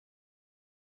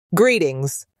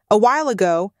Greetings. A while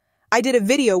ago, I did a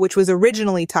video which was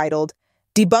originally titled,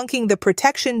 Debunking the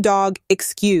Protection Dog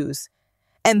Excuse,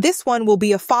 and this one will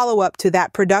be a follow-up to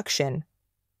that production.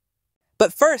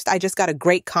 But first, I just got a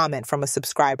great comment from a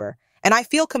subscriber, and I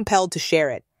feel compelled to share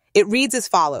it. It reads as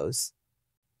follows.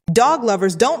 Dog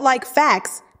lovers don't like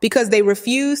facts because they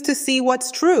refuse to see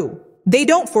what's true. They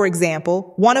don't, for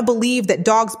example, want to believe that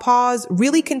dogs' paws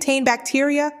really contain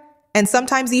bacteria and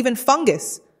sometimes even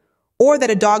fungus, or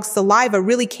that a dog's saliva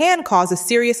really can cause a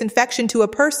serious infection to a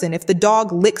person if the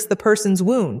dog licks the person's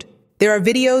wound. There are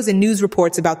videos and news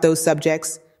reports about those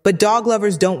subjects, but dog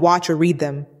lovers don't watch or read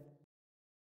them.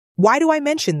 Why do I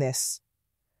mention this?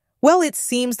 Well, it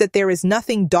seems that there is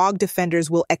nothing dog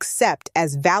defenders will accept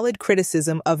as valid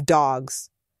criticism of dogs.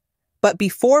 But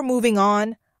before moving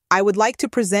on, I would like to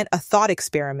present a thought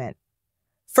experiment.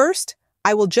 First,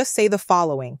 I will just say the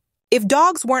following. If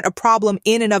dogs weren't a problem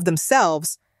in and of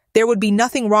themselves, there would be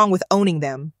nothing wrong with owning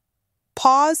them.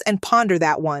 Pause and ponder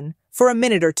that one for a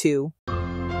minute or two.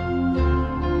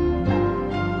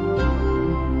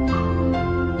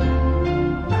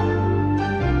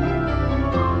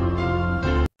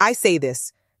 I say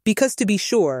this because, to be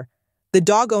sure, the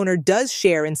dog owner does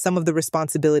share in some of the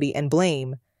responsibility and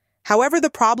blame. However, the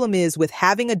problem is with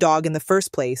having a dog in the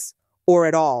first place, or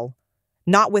at all,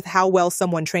 not with how well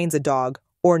someone trains a dog,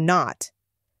 or not.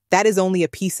 That is only a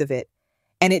piece of it.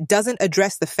 And it doesn't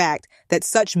address the fact that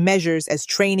such measures as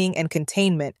training and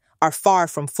containment are far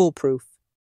from foolproof.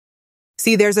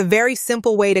 See, there's a very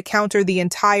simple way to counter the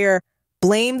entire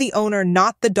blame the owner,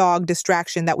 not the dog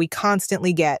distraction that we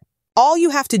constantly get. All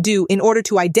you have to do in order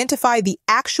to identify the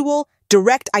actual,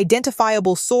 direct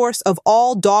identifiable source of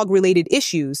all dog-related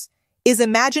issues is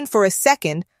imagine for a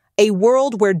second a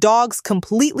world where dogs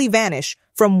completely vanish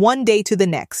from one day to the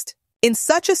next. In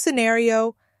such a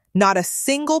scenario, not a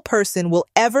single person will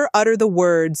ever utter the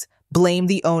words, blame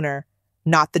the owner,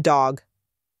 not the dog.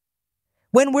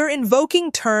 When we're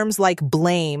invoking terms like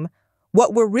blame,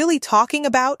 what we're really talking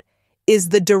about is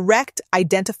the direct,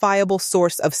 identifiable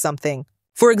source of something.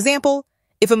 For example,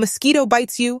 if a mosquito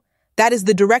bites you, that is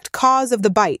the direct cause of the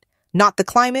bite, not the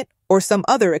climate or some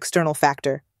other external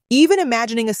factor. Even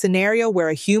imagining a scenario where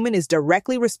a human is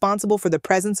directly responsible for the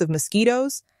presence of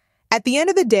mosquitoes, at the end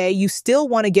of the day, you still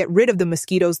want to get rid of the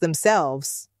mosquitoes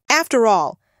themselves. After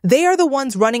all, they are the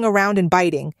ones running around and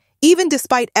biting, even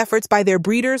despite efforts by their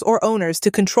breeders or owners to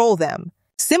control them.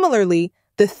 Similarly,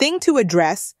 the thing to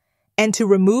address and to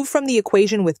remove from the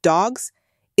equation with dogs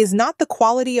is not the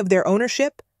quality of their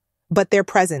ownership, but their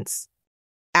presence.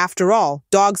 After all,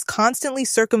 dogs constantly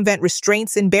circumvent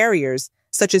restraints and barriers,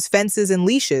 such as fences and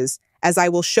leashes, as I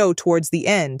will show towards the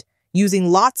end,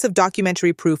 using lots of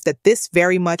documentary proof that this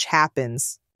very much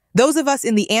happens. Those of us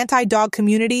in the anti-dog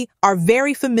community are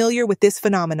very familiar with this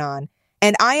phenomenon,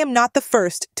 and I am not the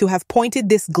first to have pointed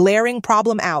this glaring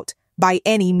problem out by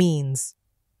any means.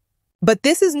 But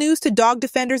this is news to dog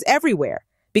defenders everywhere,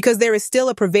 because there is still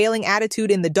a prevailing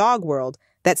attitude in the dog world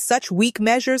that such weak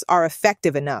measures are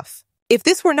effective enough. If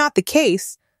this were not the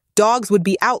case, dogs would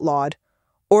be outlawed,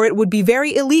 or it would be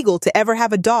very illegal to ever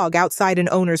have a dog outside an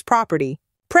owner's property.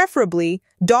 Preferably,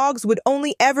 dogs would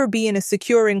only ever be in a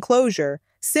secure enclosure,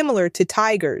 similar to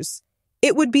tigers.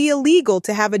 It would be illegal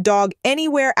to have a dog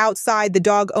anywhere outside the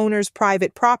dog owner's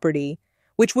private property,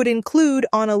 which would include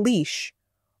on a leash.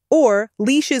 Or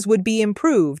leashes would be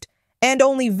improved, and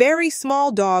only very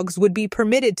small dogs would be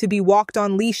permitted to be walked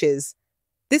on leashes.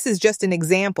 This is just an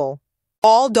example.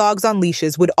 All dogs on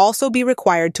leashes would also be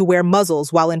required to wear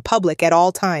muzzles while in public at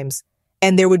all times.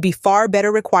 And there would be far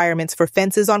better requirements for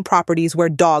fences on properties where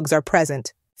dogs are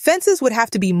present. Fences would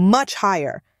have to be much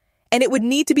higher, and it would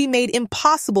need to be made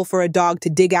impossible for a dog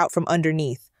to dig out from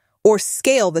underneath or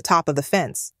scale the top of the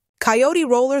fence. Coyote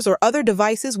rollers or other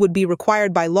devices would be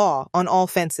required by law on all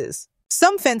fences.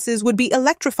 Some fences would be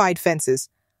electrified fences,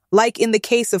 like in the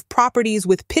case of properties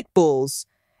with pit bulls,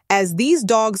 as these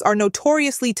dogs are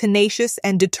notoriously tenacious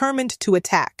and determined to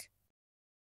attack.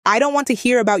 I don't want to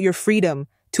hear about your freedom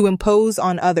to impose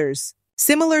on others.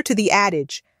 Similar to the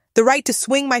adage, the right to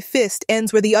swing my fist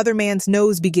ends where the other man's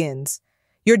nose begins.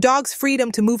 Your dog's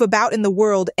freedom to move about in the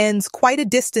world ends quite a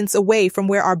distance away from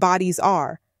where our bodies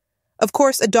are. Of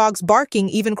course, a dog's barking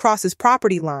even crosses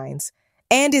property lines,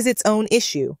 and is its own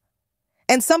issue,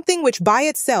 and something which by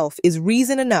itself is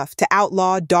reason enough to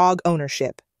outlaw dog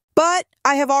ownership. But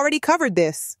I have already covered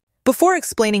this. Before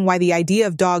explaining why the idea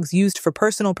of dogs used for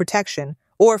personal protection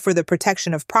or for the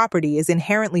protection of property is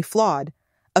inherently flawed,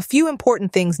 a few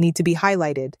important things need to be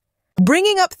highlighted.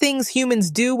 Bringing up things humans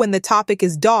do when the topic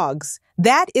is dogs,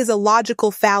 that is a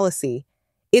logical fallacy.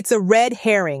 It's a red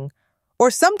herring, or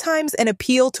sometimes an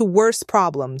appeal to worse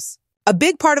problems. A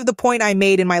big part of the point I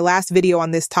made in my last video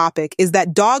on this topic is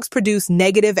that dogs produce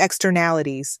negative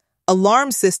externalities.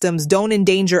 Alarm systems don't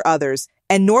endanger others,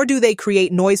 and nor do they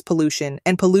create noise pollution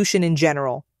and pollution in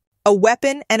general. A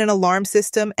weapon and an alarm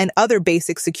system and other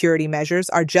basic security measures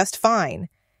are just fine.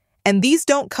 And these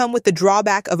don't come with the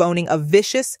drawback of owning a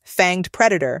vicious, fanged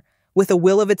predator with a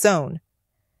will of its own.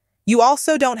 You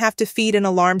also don't have to feed an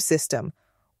alarm system,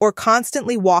 or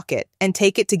constantly walk it and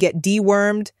take it to get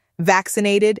dewormed,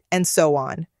 vaccinated, and so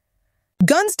on.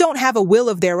 Guns don't have a will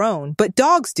of their own, but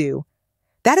dogs do.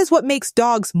 That is what makes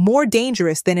dogs more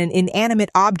dangerous than an inanimate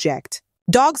object.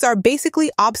 Dogs are basically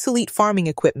obsolete farming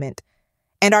equipment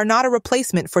and are not a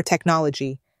replacement for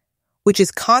technology, which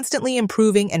is constantly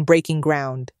improving and breaking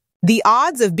ground. The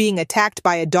odds of being attacked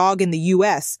by a dog in the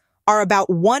US are about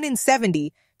 1 in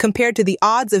 70 compared to the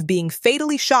odds of being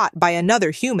fatally shot by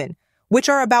another human, which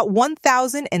are about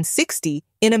 1,060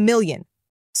 in a million.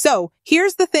 So,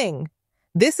 here's the thing.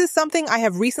 This is something I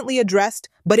have recently addressed,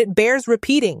 but it bears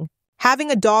repeating.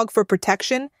 Having a dog for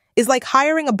protection is like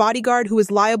hiring a bodyguard who is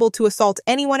liable to assault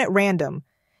anyone at random,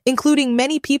 including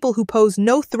many people who pose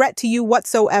no threat to you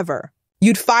whatsoever.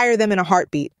 You'd fire them in a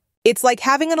heartbeat. It's like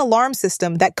having an alarm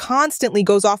system that constantly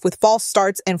goes off with false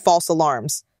starts and false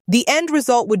alarms. The end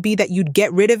result would be that you'd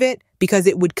get rid of it because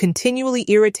it would continually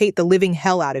irritate the living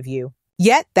hell out of you.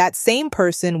 Yet, that same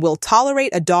person will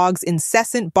tolerate a dog's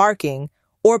incessant barking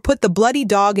or put the bloody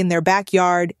dog in their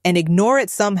backyard and ignore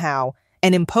it somehow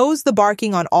and impose the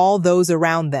barking on all those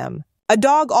around them. A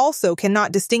dog also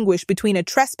cannot distinguish between a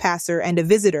trespasser and a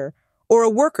visitor or a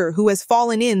worker who has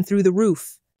fallen in through the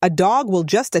roof. A dog will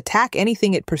just attack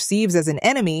anything it perceives as an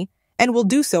enemy and will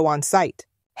do so on sight.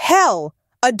 Hell,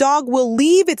 a dog will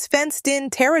leave its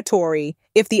fenced-in territory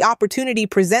if the opportunity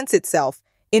presents itself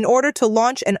in order to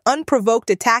launch an unprovoked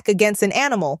attack against an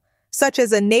animal, such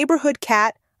as a neighborhood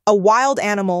cat, a wild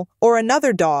animal, or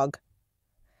another dog.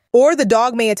 Or the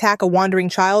dog may attack a wandering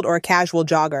child or a casual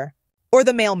jogger, or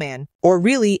the mailman, or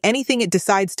really anything it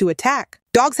decides to attack.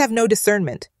 Dogs have no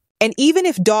discernment. And even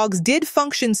if dogs did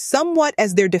function somewhat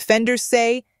as their defenders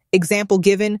say, example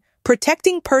given,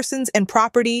 protecting persons and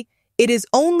property, it is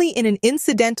only in an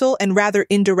incidental and rather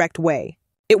indirect way.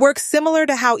 It works similar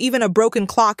to how even a broken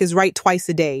clock is right twice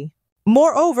a day.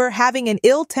 Moreover, having an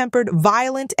ill-tempered,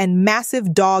 violent, and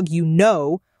massive dog you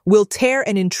know will tear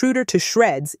an intruder to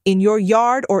shreds in your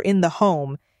yard or in the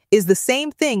home is the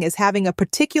same thing as having a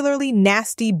particularly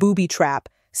nasty booby trap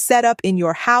set up in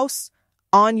your house,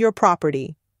 on your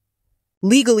property.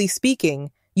 Legally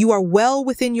speaking, you are well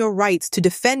within your rights to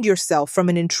defend yourself from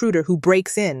an intruder who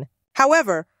breaks in.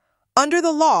 However, under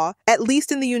the law, at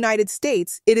least in the United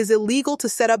States, it is illegal to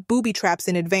set up booby traps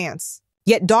in advance.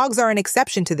 Yet dogs are an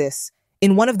exception to this,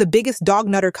 in one of the biggest dog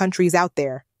nutter countries out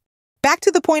there. Back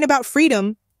to the point about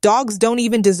freedom, dogs don't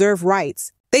even deserve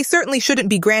rights. They certainly shouldn't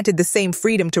be granted the same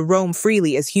freedom to roam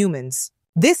freely as humans.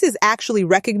 This is actually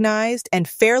recognized and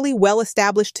fairly well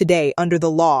established today under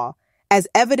the law, as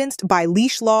evidenced by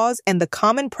leash laws and the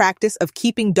common practice of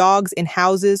keeping dogs in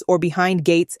houses or behind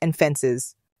gates and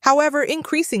fences. However,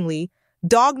 increasingly,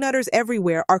 dog nutters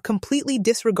everywhere are completely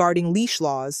disregarding leash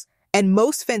laws, and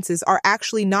most fences are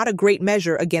actually not a great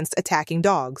measure against attacking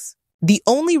dogs. The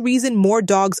only reason more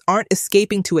dogs aren't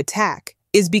escaping to attack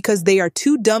is because they are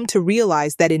too dumb to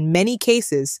realize that in many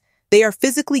cases, they are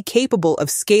physically capable of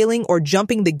scaling or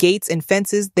jumping the gates and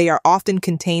fences they are often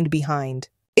contained behind.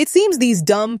 It seems these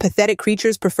dumb, pathetic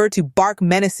creatures prefer to bark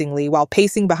menacingly while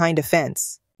pacing behind a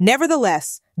fence.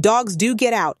 Nevertheless, dogs do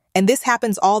get out, and this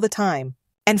happens all the time.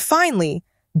 And finally,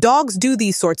 dogs do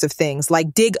these sorts of things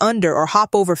like dig under or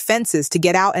hop over fences to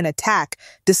get out and attack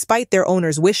despite their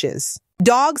owner's wishes.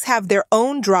 Dogs have their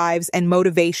own drives and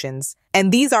motivations,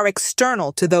 and these are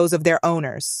external to those of their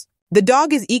owners. The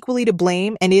dog is equally to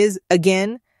blame and is,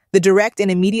 again, the direct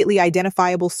and immediately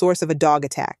identifiable source of a dog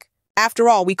attack. After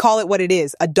all, we call it what it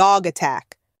is, a dog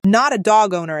attack, not a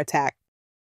dog owner attack.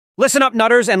 Listen up,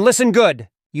 nutters, and listen good.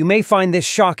 You may find this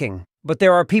shocking, but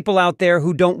there are people out there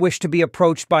who don't wish to be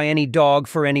approached by any dog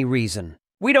for any reason.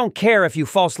 We don't care if you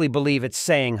falsely believe it's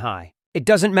saying hi. It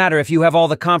doesn't matter if you have all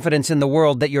the confidence in the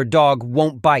world that your dog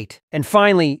won't bite. And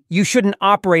finally, you shouldn't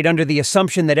operate under the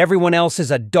assumption that everyone else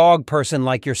is a dog person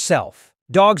like yourself.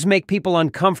 Dogs make people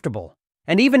uncomfortable.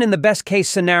 And even in the best-case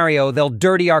scenario, they'll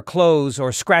dirty our clothes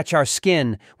or scratch our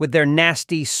skin with their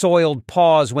nasty, soiled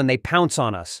paws when they pounce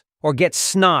on us, or get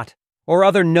snot or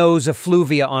other nose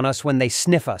effluvia on us when they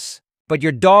sniff us. But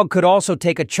your dog could also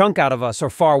take a chunk out of us, or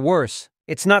far worse.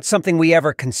 It's not something we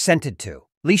ever consented to.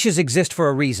 Leashes exist for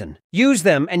a reason. Use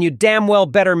them, and you damn well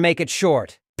better make it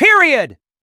short. Period!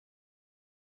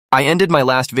 I ended my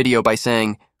last video by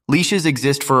saying, leashes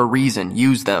exist for a reason,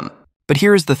 use them. But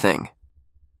here's the thing.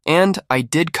 And I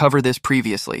did cover this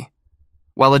previously.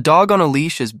 While a dog on a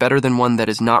leash is better than one that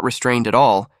is not restrained at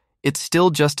all, it's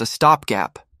still just a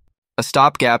stopgap. A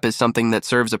stopgap is something that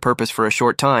serves a purpose for a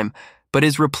short time, but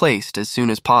is replaced as soon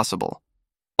as possible.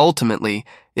 Ultimately,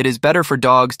 it is better for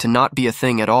dogs to not be a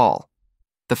thing at all.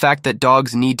 The fact that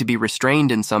dogs need to be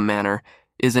restrained in some manner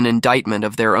is an indictment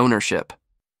of their ownership.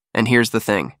 And here's the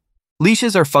thing.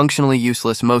 Leashes are functionally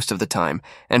useless most of the time,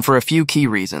 and for a few key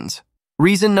reasons.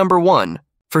 Reason number 1.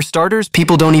 For starters,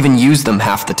 people don't even use them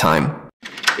half the time.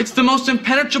 It's the most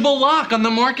impenetrable lock on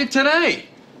the market today.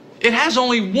 It has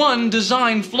only one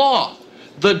design flaw.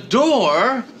 The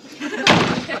door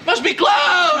must be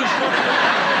closed!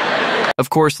 Of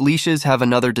course, leashes have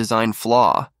another design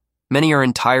flaw. Many are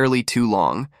entirely too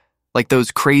long, like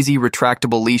those crazy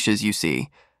retractable leashes you see,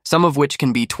 some of which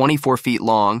can be 24 feet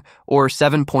long or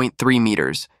 7.3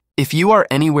 meters. If you are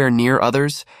anywhere near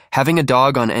others, having a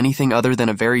dog on anything other than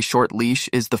a very short leash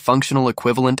is the functional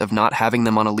equivalent of not having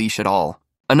them on a leash at all.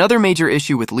 Another major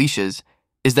issue with leashes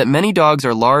is that many dogs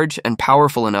are large and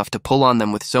powerful enough to pull on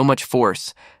them with so much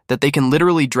force that they can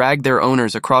literally drag their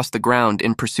owners across the ground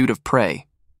in pursuit of prey.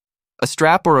 A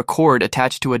strap or a cord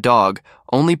attached to a dog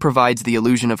only provides the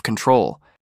illusion of control.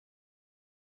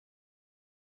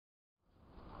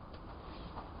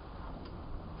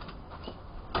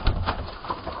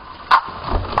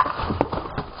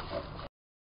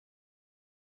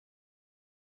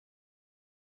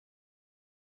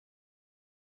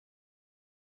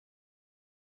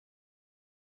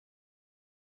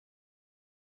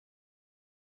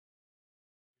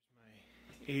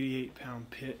 My 88-pound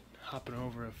pit hopping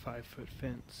over a 5-foot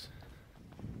fence.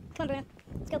 Come on, Bruno.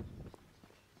 Let's go.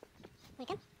 We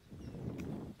can?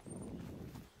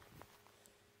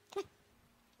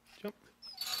 Jump.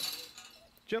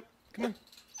 Jump. Come on.